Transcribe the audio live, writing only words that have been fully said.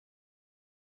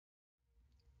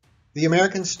The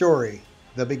American Story,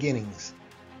 The Beginnings,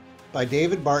 by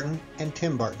David Barton and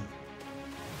Tim Barton,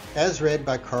 as read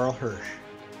by Karl Hirsch.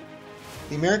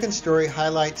 The American Story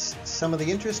highlights some of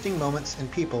the interesting moments and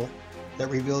people that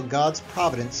reveal God's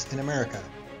providence in America.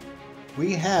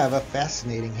 We have a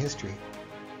fascinating history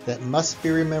that must be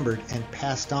remembered and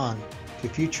passed on to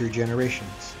future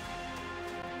generations.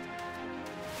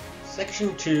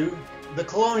 Section 2, the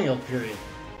Colonial Period.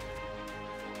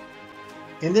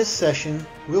 In this session,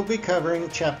 we'll be covering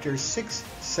chapters 6,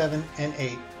 7, and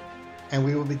 8, and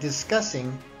we will be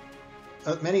discussing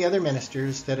many other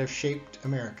ministers that have shaped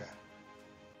America.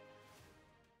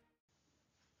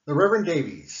 The Reverend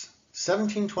Davies,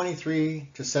 1723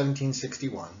 to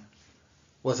 1761,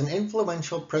 was an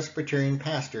influential Presbyterian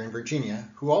pastor in Virginia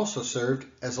who also served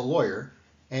as a lawyer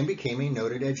and became a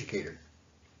noted educator.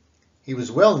 He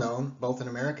was well known both in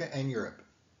America and Europe,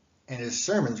 and his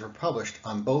sermons were published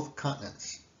on both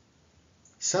continents.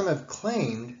 Some have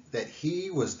claimed that he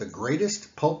was the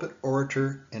greatest pulpit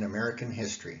orator in American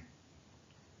history.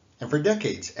 And for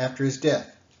decades after his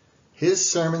death, his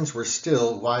sermons were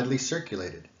still widely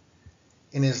circulated.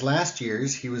 In his last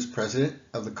years, he was president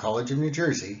of the College of New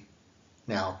Jersey,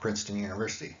 now Princeton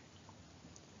University.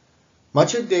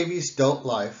 Much of Davies' adult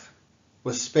life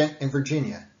was spent in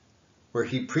Virginia, where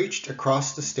he preached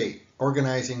across the state,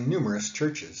 organizing numerous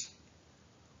churches.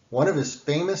 One of his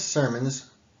famous sermons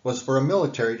was for a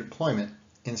military deployment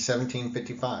in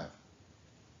 1755.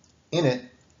 In it,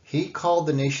 he called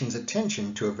the nation's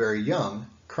attention to a very young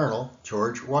Colonel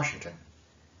George Washington.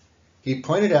 He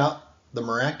pointed out the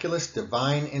miraculous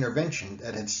divine intervention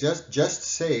that had just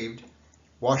saved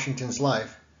Washington's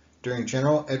life during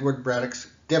General Edward Braddock's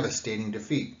devastating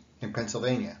defeat in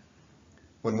Pennsylvania,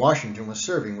 when Washington was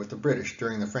serving with the British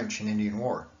during the French and Indian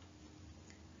War.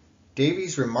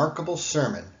 Davies' remarkable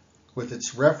sermon, with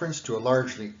its reference to a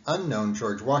largely unknown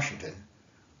George Washington,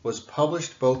 was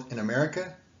published both in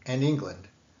America and England,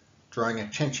 drawing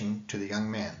attention to the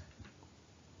young man.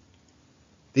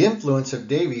 The influence of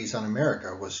Davies on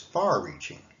America was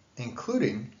far-reaching,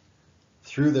 including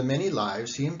through the many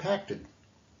lives he impacted.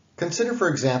 Consider, for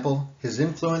example, his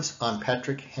influence on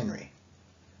Patrick Henry.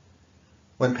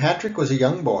 When Patrick was a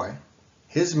young boy,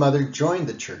 his mother joined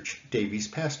the church Davies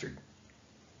pastored.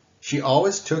 She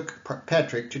always took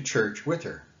Patrick to church with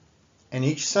her, and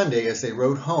each Sunday as they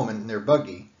rode home in their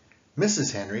buggy,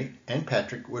 Mrs. Henry and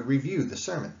Patrick would review the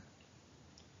sermon.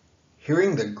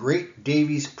 Hearing the great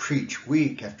Davies preach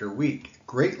week after week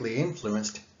greatly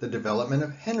influenced the development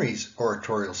of Henry's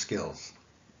oratorial skills.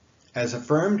 As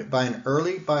affirmed by an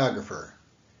early biographer,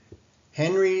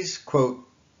 Henry's, quote,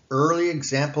 early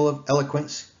example of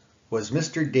eloquence was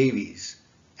Mr. Davies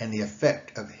and the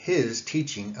effect of his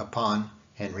teaching upon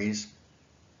Henry's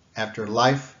after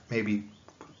life may be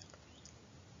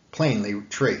plainly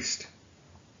traced,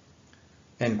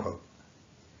 end quote.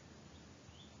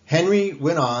 Henry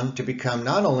went on to become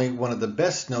not only one of the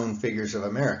best-known figures of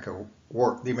America,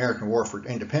 the American War for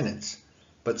Independence,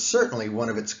 but certainly one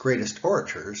of its greatest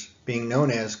orators, being known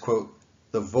as, quote,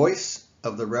 the voice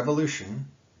of the revolution,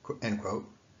 end quote,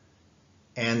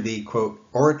 and the, quote,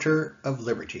 orator of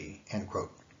liberty, end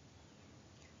quote.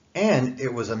 And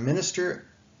it was a minister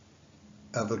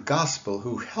of the gospel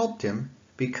who helped him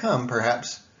become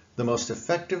perhaps the most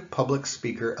effective public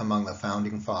speaker among the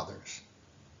founding fathers.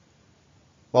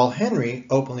 While Henry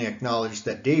openly acknowledged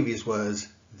that Davies was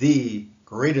the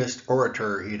greatest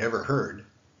orator he'd ever heard,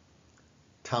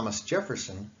 Thomas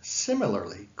Jefferson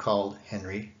similarly called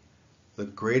Henry the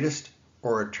greatest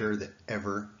orator that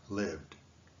ever lived.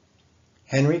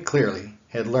 Henry clearly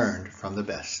had learned from the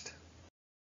best.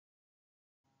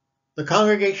 The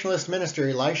Congregationalist minister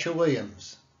Elisha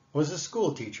Williams was a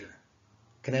school teacher,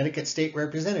 Connecticut State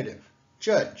Representative,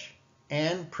 judge,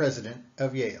 and president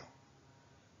of Yale.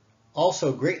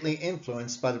 Also greatly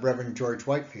influenced by the Reverend George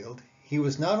Whitefield, he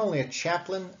was not only a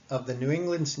chaplain of the New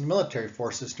England's military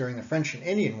forces during the French and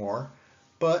Indian War,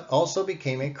 but also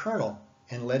became a colonel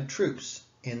and led troops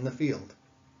in the field.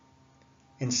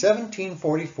 In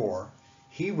 1744,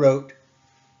 he wrote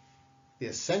The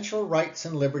Essential Rights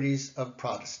and Liberties of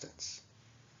Protestants,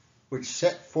 which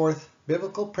set forth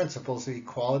biblical principles of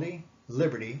equality,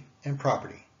 liberty, and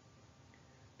property.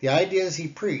 The ideas he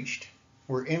preached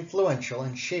were influential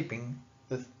in shaping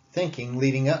the thinking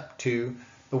leading up to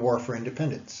the War for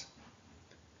Independence.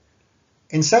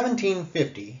 In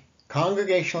 1750,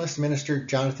 Congregationalist minister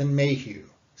Jonathan Mayhew,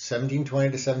 1720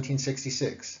 to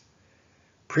 1766,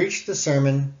 preached the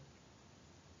sermon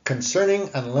Concerning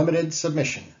Unlimited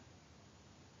Submission,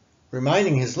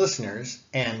 reminding his listeners,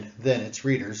 and then its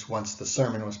readers once the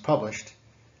sermon was published,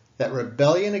 that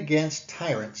rebellion against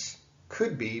tyrants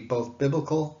could be both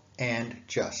biblical and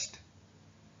just.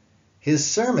 His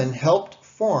sermon helped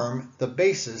form the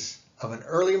basis of an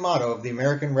early motto of the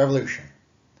American Revolution: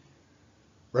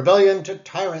 "Rebellion to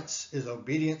tyrants is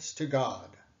obedience to God,"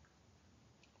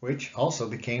 which also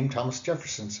became Thomas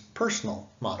Jefferson's personal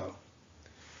motto.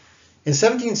 In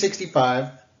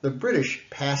 1765, the British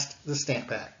passed the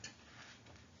Stamp Act,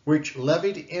 which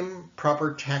levied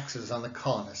improper taxes on the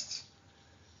colonists.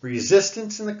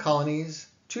 Resistance in the colonies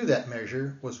to that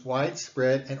measure was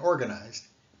widespread and organized,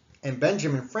 and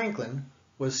Benjamin Franklin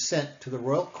was sent to the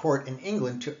royal court in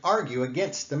England to argue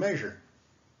against the measure.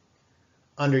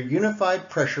 Under unified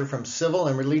pressure from civil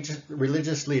and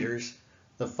religious leaders,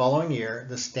 the following year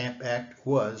the Stamp Act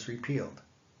was repealed.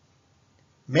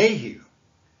 Mayhew,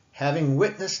 having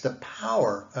witnessed the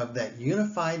power of that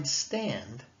unified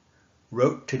stand,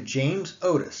 wrote to James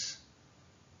Otis,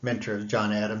 mentor of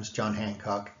John Adams, John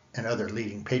Hancock, and other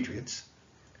leading patriots,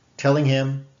 telling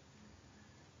him,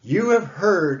 you have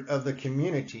heard of the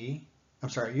communion,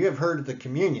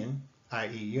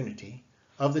 i.e. unity,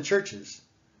 of the churches.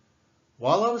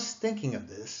 While I was thinking of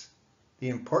this, the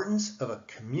importance of a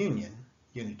communion,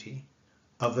 unity,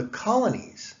 of the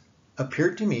colonies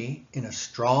appeared to me in a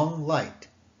strong light.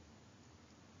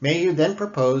 Mayhew then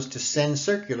proposed to send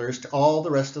circulars to all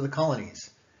the rest of the colonies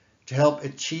to help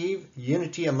achieve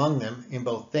unity among them in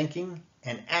both thinking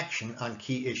and action on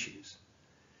key issues.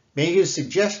 Mayhew's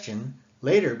suggestion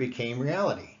later became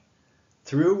reality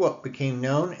through what became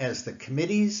known as the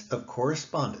Committees of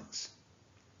Correspondence,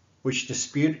 which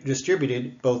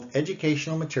distributed both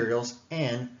educational materials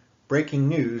and breaking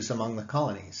news among the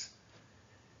colonies.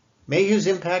 Mayhew's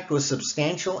impact was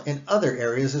substantial in other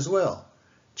areas as well.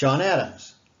 John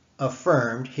Adams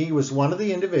affirmed he was one of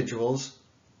the individuals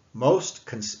most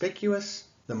conspicuous,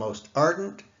 the most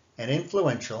ardent, and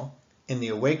influential in the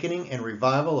awakening and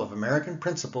revival of American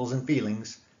principles and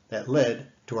feelings that led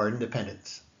to our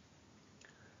independence.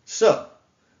 So,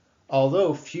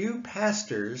 although few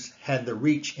pastors had the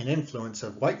reach and influence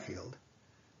of Whitefield,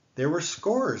 there were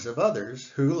scores of others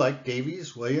who, like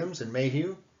Davies, Williams, and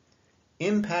Mayhew,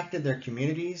 impacted their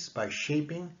communities by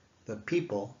shaping the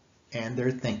people and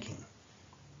their thinking.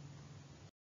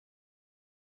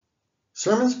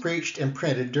 Sermons preached and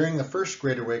printed during the First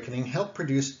Great Awakening helped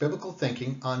produce biblical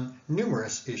thinking on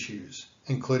numerous issues,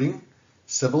 including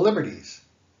civil liberties,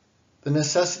 the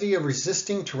necessity of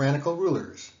resisting tyrannical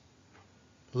rulers,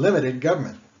 limited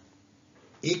government,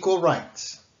 equal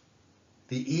rights,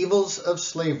 the evils of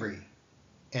slavery,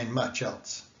 and much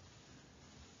else.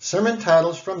 Sermon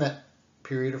titles from that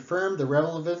period affirmed the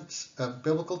relevance of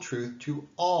biblical truth to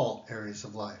all areas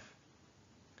of life.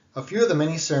 A few of the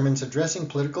many sermons addressing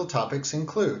political topics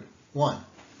include: 1.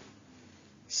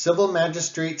 Civil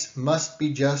magistrates must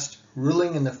be just,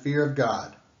 ruling in the fear of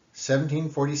God,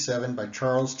 1747 by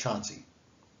Charles Chauncey.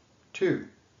 2.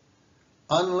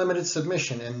 Unlimited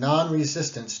submission and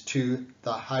non-resistance to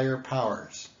the higher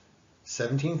powers,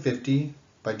 1750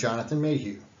 by Jonathan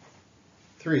Mayhew.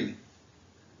 3.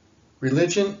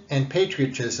 Religion and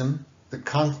patriotism, the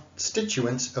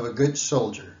constituents of a good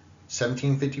soldier,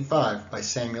 1755 by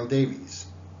Samuel Davies.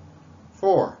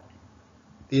 4.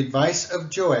 The advice of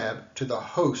Joab to the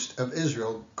host of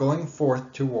Israel going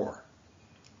forth to war,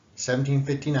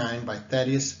 1759 by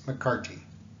Thaddeus McCarty.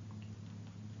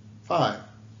 5.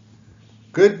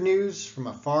 Good News from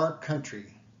a Far Country,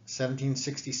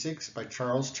 1766 by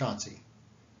Charles Chauncey.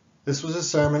 This was a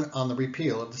sermon on the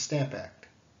repeal of the Stamp Act.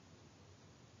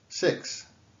 6.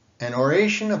 An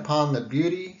Oration upon the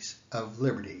Beauties of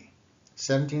Liberty,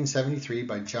 1773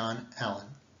 by John Allen.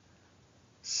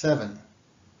 7.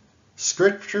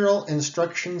 Scriptural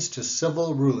Instructions to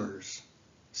Civil Rulers,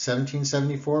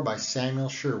 1774 by Samuel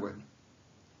Sherwood.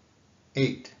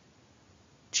 8.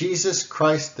 Jesus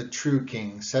Christ the True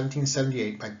King,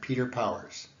 1778 by Peter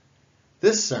Powers.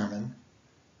 This sermon,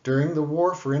 during the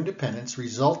War for Independence,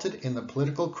 resulted in the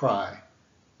political cry,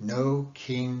 "No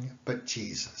King but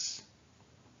Jesus."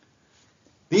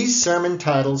 These sermon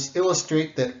titles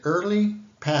illustrate that early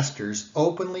pastors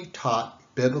openly taught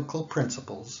biblical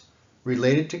principles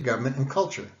related to government and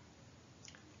culture.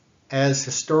 As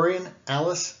historian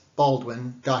Alice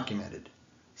Baldwin documented,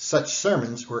 such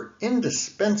sermons were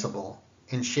indispensable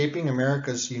in shaping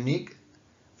America's unique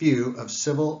view of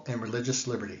civil and religious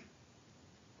liberty.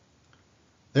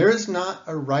 There is not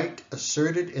a right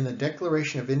asserted in the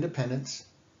Declaration of Independence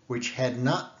which had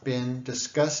not been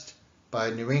discussed by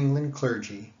New England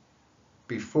clergy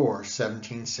before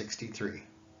 1763.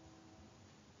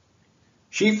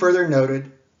 She further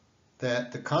noted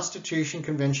that the Constitution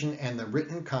Convention and the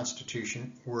written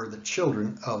Constitution were the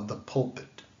children of the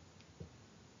pulpit.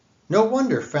 No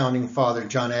wonder Founding Father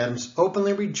John Adams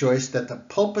openly rejoiced that the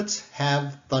pulpits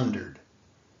have thundered,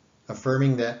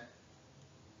 affirming that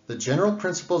the general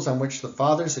principles on which the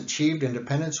Fathers achieved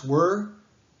independence were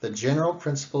the general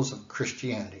principles of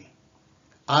Christianity.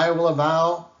 I will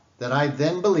avow that I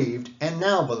then believed, and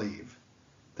now believe,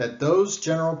 that those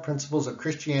general principles of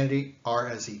Christianity are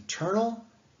as eternal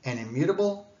and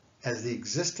immutable as the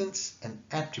existence and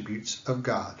attributes of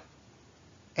God,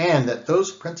 and that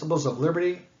those principles of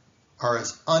liberty are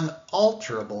as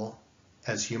unalterable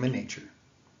as human nature.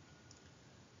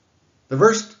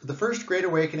 The first Great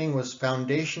Awakening was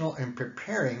foundational in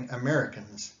preparing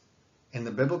Americans in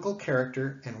the biblical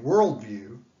character and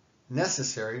worldview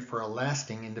necessary for a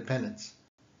lasting independence.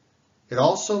 It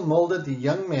also molded the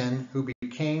young men who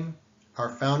became our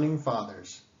founding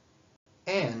fathers,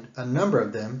 and a number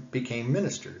of them became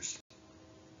ministers,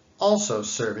 also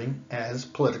serving as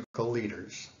political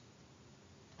leaders.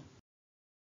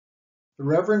 The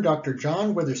Reverend Dr.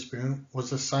 John Witherspoon was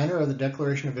the signer of the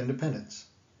Declaration of Independence.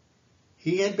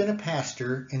 He had been a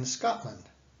pastor in Scotland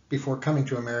before coming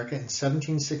to America in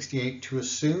 1768 to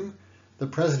assume the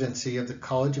presidency of the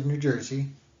College of New Jersey,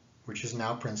 which is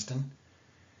now Princeton.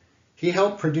 He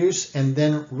helped produce and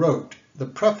then wrote the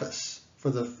preface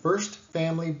for the first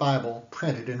family Bible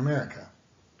printed in America,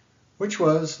 which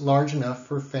was large enough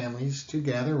for families to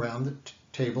gather around the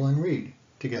table and read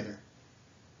together.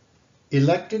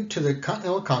 Elected to the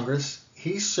Continental Congress,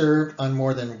 he served on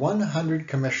more than 100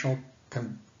 congressional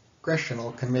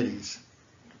committees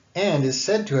and is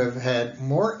said to have had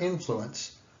more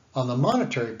influence on the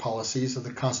monetary policies of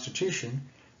the Constitution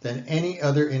than any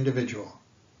other individual.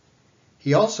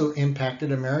 He also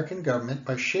impacted American government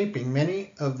by shaping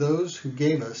many of those who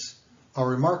gave us our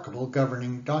remarkable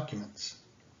governing documents.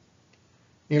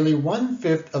 Nearly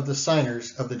 1/5 of the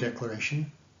signers of the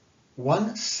Declaration,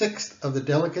 1/6 of the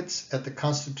delegates at the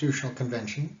Constitutional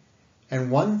Convention,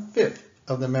 and 1/5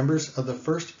 of the members of the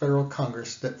First Federal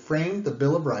Congress that framed the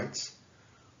Bill of Rights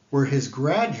were his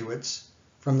graduates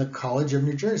from the College of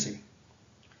New Jersey.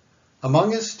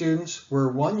 Among his students were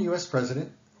 1 U.S.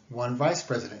 President, 1 Vice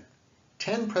President,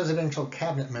 10 presidential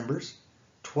cabinet members,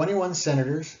 21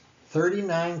 senators,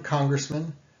 39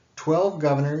 congressmen, 12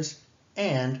 governors,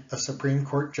 and a Supreme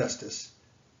Court justice,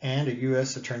 and a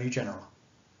U.S. Attorney General.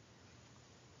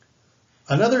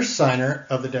 Another signer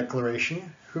of the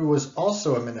Declaration, who was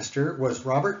also a minister, was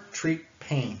Robert Treat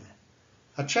Paine,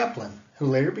 a chaplain who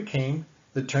later became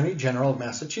the Attorney General of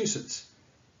Massachusetts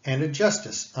and a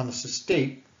justice on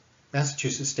the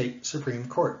Massachusetts State Supreme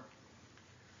Court.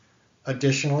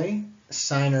 Additionally,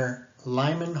 signer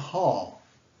Lyman Hall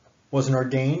was an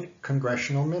ordained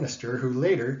congressional minister who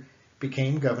later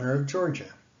became governor of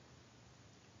Georgia.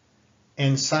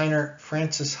 And signer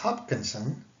Francis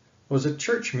Hopkinson was a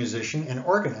church musician and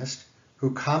organist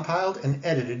who compiled and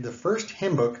edited the first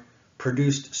hymn book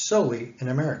produced solely in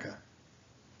America.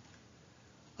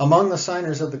 Among the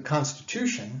signers of the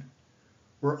Constitution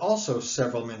were also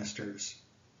several ministers,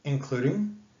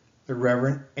 including the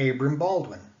Reverend Abram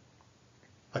Baldwin,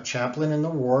 a chaplain in the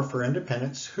War for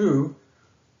Independence who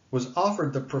was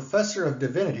offered the Professor of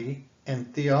Divinity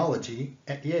and Theology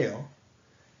at Yale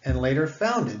and later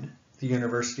founded the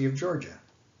University of Georgia,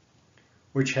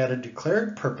 which had a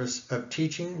declared purpose of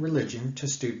teaching religion to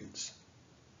students.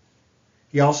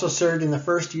 He also served in the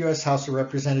first U.S. House of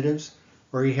Representatives,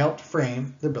 where he helped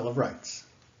frame the Bill of Rights.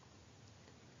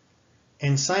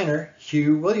 And signer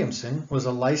Hugh Williamson was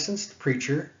a licensed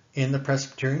preacher in the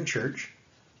Presbyterian Church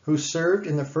who served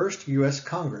in the first U.S.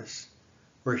 Congress,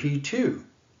 where he too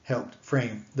helped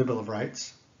frame the Bill of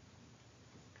Rights.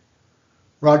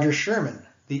 Roger Sherman,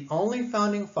 the only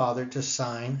founding father to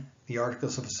sign the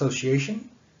Articles of Association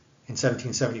in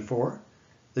 1774,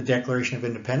 the Declaration of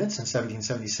Independence in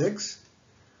 1776,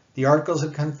 the Articles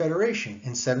of Confederation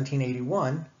in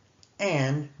 1781,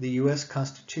 and the U.S.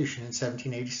 Constitution in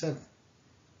 1787.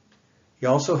 He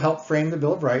also helped frame the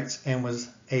Bill of Rights and was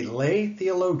a lay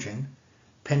theologian,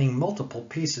 penning multiple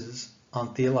pieces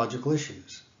on theological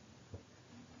issues.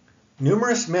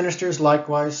 Numerous ministers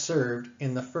likewise served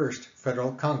in the first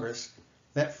Federal Congress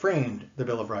that framed the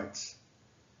Bill of Rights.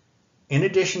 In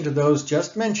addition to those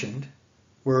just mentioned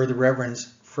were the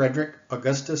Reverends Frederick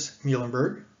Augustus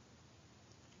Muhlenberg,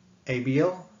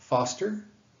 Abiel Foster,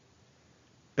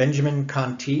 Benjamin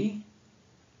Conti,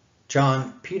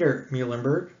 John Peter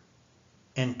Muhlenberg,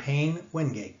 and Payne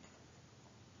Wingate.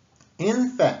 In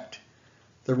fact,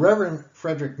 the Reverend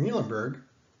Frederick Muhlenberg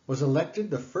was elected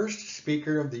the first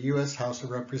Speaker of the U.S. House of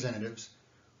Representatives,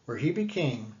 where he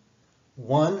became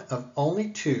one of only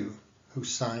 2 who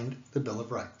signed the Bill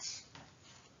of Rights.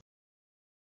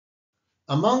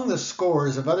 Among the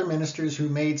scores of other ministers who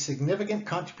made significant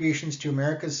contributions to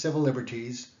America's civil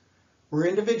liberties were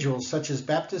individuals such as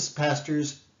Baptist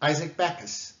pastors Isaac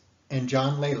Backus and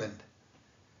John Leland,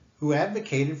 who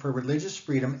advocated for religious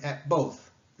freedom at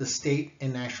both the state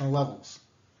and national levels.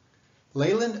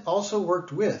 Leland also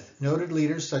worked with noted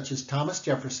leaders such as Thomas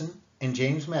Jefferson and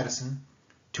James Madison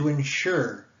to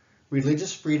ensure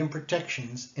religious freedom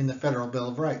protections in the Federal Bill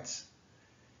of Rights.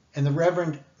 And the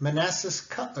Reverend Manassas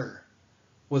Cutler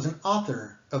was an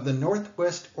author of the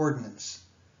Northwest Ordinance,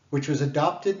 which was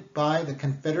adopted by the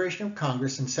Confederation of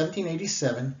Congress in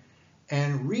 1787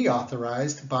 and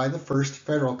reauthorized by the First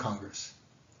Federal Congress.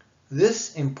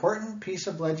 This important piece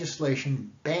of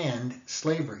legislation banned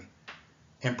slavery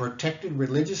and protected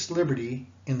religious liberty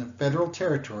in the federal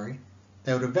territory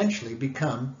that would eventually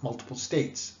become multiple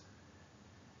states.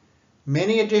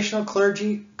 Many additional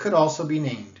clergy could also be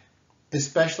named,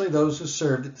 especially those who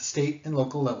served at the state and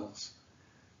local levels.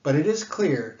 But it is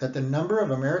clear that the number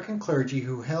of American clergy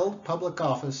who held public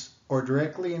office or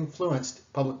directly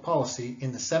influenced public policy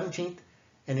in the 17th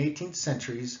and 18th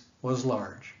centuries was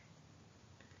large.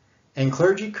 And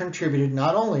clergy contributed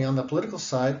not only on the political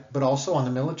side, but also on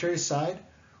the military side,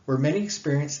 where many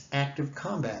experienced active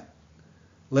combat,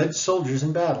 led soldiers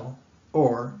in battle,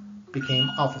 or became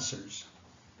officers.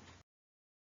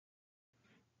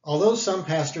 Although some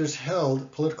pastors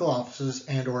held political offices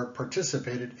and/or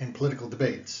participated in political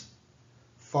debates,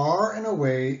 far and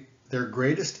away their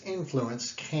greatest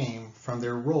influence came from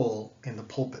their role in the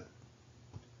pulpit.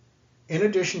 In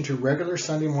addition to regular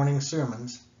Sunday morning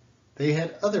sermons, they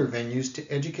had other venues to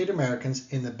educate Americans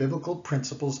in the biblical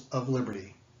principles of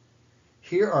liberty.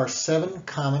 Here are 7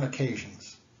 common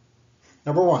occasions.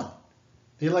 Number 1,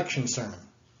 the election sermon.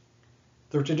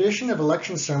 The tradition of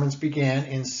election sermons began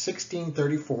in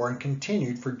 1634 and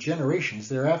continued for generations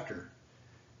thereafter.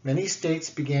 Many states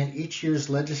began each year's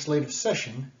legislative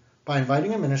session by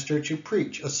inviting a minister to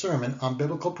preach a sermon on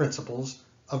biblical principles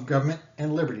of government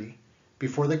and liberty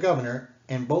before the governor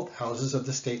and both houses of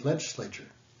the state legislature.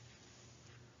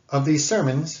 Of these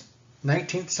sermons,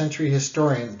 19th century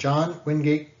historian John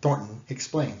Wingate Thornton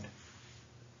explained,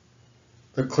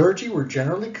 "The clergy were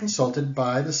generally consulted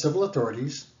by the civil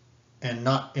authorities, and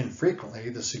not infrequently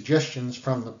the suggestions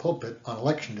from the pulpit on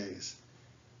election days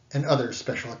and other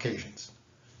special occasions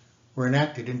were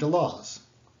enacted into laws.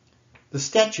 The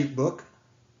statute book,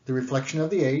 the reflection of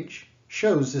the age,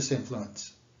 shows this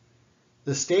influence.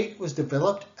 The state was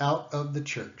developed out of the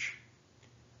church.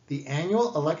 The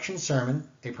annual election sermon,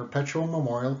 a perpetual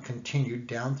memorial continued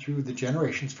down through the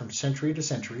generations from century to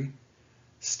century,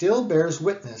 still bears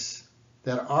witness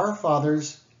that our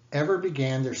fathers ever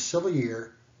began their civil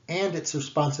year and its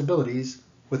responsibilities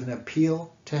with an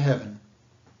appeal to heaven,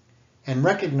 and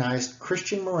recognized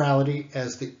Christian morality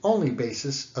as the only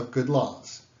basis of good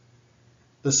laws.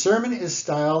 The sermon is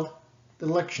styled the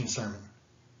election sermon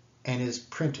and is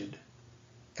printed.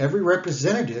 Every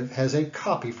representative has a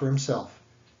copy for himself,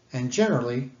 and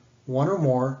generally one or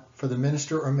more for the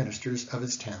minister or ministers of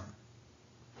his town."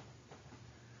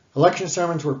 Election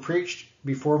sermons were preached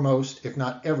before most, if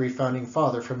not every, founding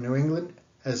father from New England,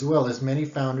 as well as many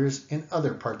founders in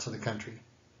other parts of the country.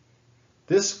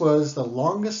 This was the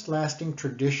longest-lasting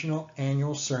traditional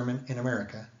annual sermon in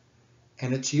America,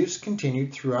 and its use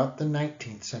continued throughout the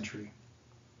 19th century.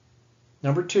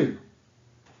 Number 2,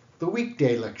 the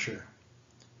weekday lecture.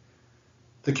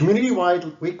 The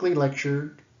community-wide weekly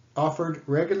lecture offered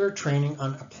regular training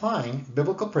on applying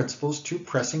biblical principles to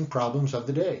pressing problems of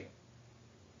the day.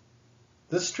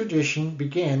 This tradition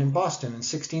began in Boston in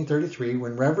 1633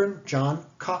 when Reverend John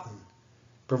Cotton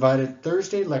provided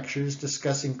Thursday lectures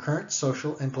discussing current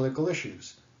social and political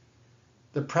issues.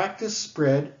 The practice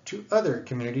spread to other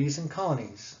communities and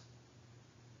colonies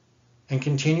and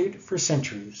continued for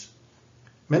centuries.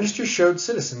 Ministers showed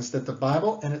citizens that the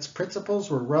Bible and its principles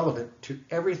were relevant to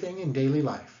everything in daily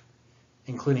life,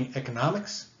 including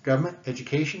economics, government,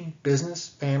 education, business,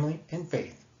 family, and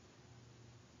faith.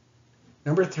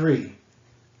 Number 3,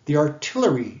 the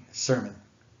artillery sermon.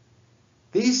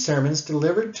 These sermons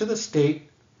delivered to the state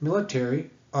military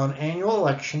on annual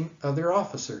election of their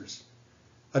officers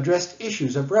addressed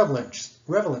issues of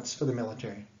relevance for the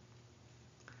military.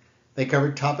 They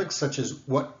covered topics such as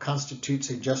what constitutes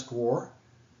a just war,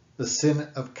 the sin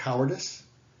of cowardice,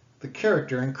 the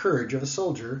character and courage of a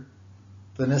soldier,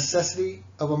 the necessity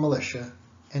of a militia,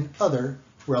 and other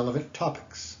relevant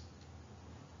topics.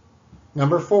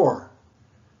 Number 4,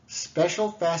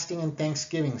 special fasting and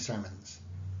Thanksgiving sermons.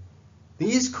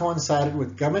 These coincided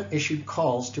with government-issued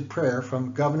calls to prayer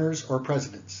from governors or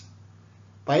presidents.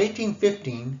 By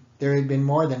 1815, there had been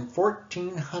more than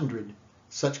 1,400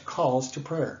 such calls to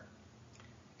prayer.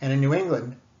 And in New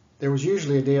England, there was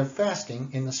usually a day of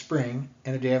fasting in the spring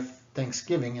and a day of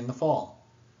Thanksgiving in the fall,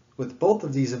 with both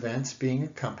of these events being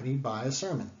accompanied by a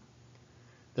sermon.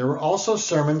 There were also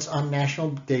sermons on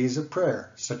national days of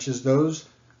prayer, such as those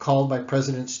called by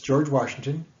Presidents George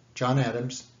Washington, John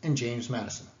Adams, and James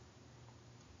Madison.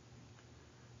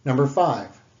 Number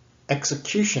 5,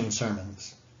 execution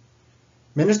sermons.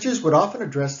 Ministers would often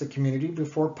address the community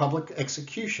before public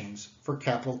executions for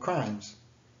capital crimes.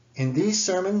 In these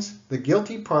sermons, the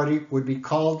guilty party would be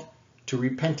called to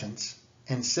repentance,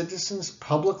 and citizens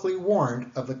publicly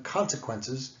warned of the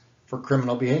consequences for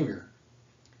criminal behavior.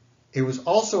 It was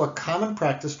also a common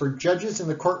practice for judges in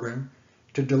the courtroom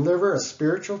to deliver a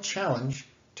spiritual challenge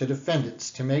to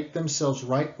defendants to make themselves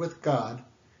right with God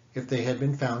if they had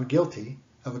been found guilty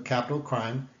of a capital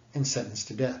crime and sentenced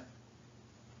to death.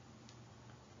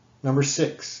 Number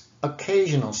 6,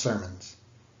 occasional sermons.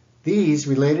 These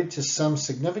related to some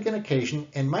significant occasion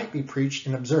and might be preached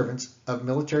in observance of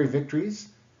military victories,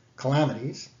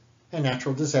 calamities, and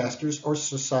natural disasters or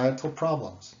societal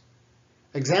problems.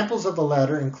 Examples of the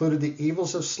latter included the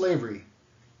evils of slavery,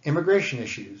 immigration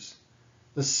issues,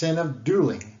 the sin of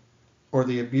dueling, or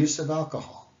the abuse of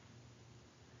alcohol.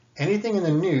 Anything in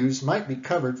the news might be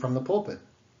covered from the pulpit,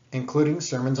 including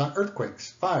sermons on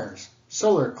earthquakes, fires,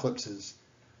 solar eclipses,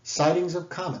 sightings of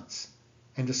comets,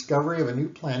 and discovery of a new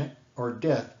planet or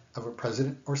death of a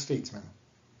president or statesman.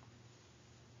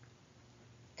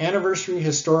 Anniversary,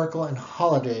 historical, and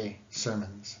holiday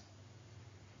sermons.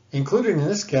 Included in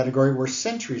this category were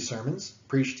century sermons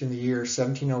preached in the year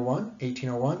 1701,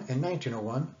 1801, and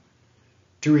 1901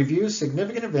 to review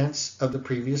significant events of the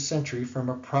previous century from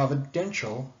a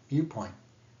providential viewpoint,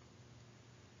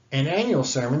 and annual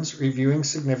sermons reviewing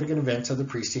significant events of the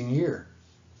preceding year.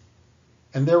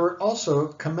 And there were also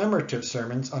commemorative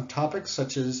sermons on topics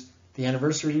such as the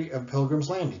anniversary of Pilgrim's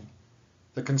Landing,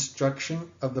 the construction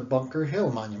of the Bunker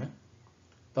Hill Monument,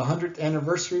 the 100th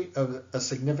anniversary of a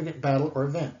significant battle or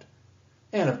event,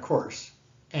 and of course,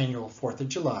 annual 4th of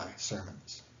July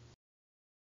sermons.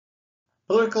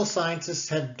 Political scientists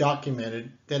have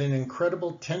documented that an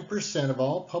incredible 10% of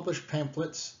all published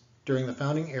pamphlets during the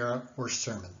founding era were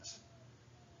sermons.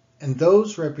 And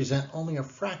those represent only a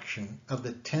fraction of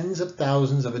the tens of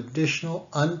thousands of additional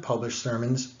unpublished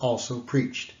sermons also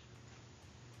preached.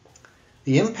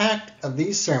 The impact of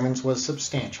these sermons was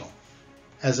substantial,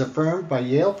 as affirmed by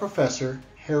Yale professor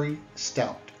Harry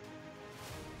Stout.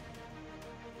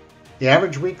 The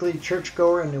average weekly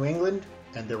churchgoer in New England,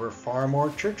 and there were far more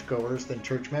churchgoers than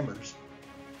church members,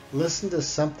 listened to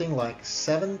something like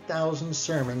 7,000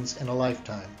 sermons in a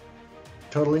lifetime,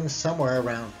 totaling somewhere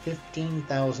around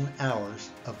 15,000 hours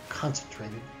of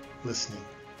concentrated listening.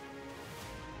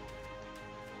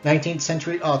 19th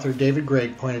century author David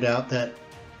Gregg pointed out that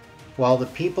while the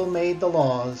people made the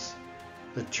laws,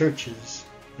 the churches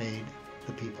made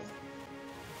the people.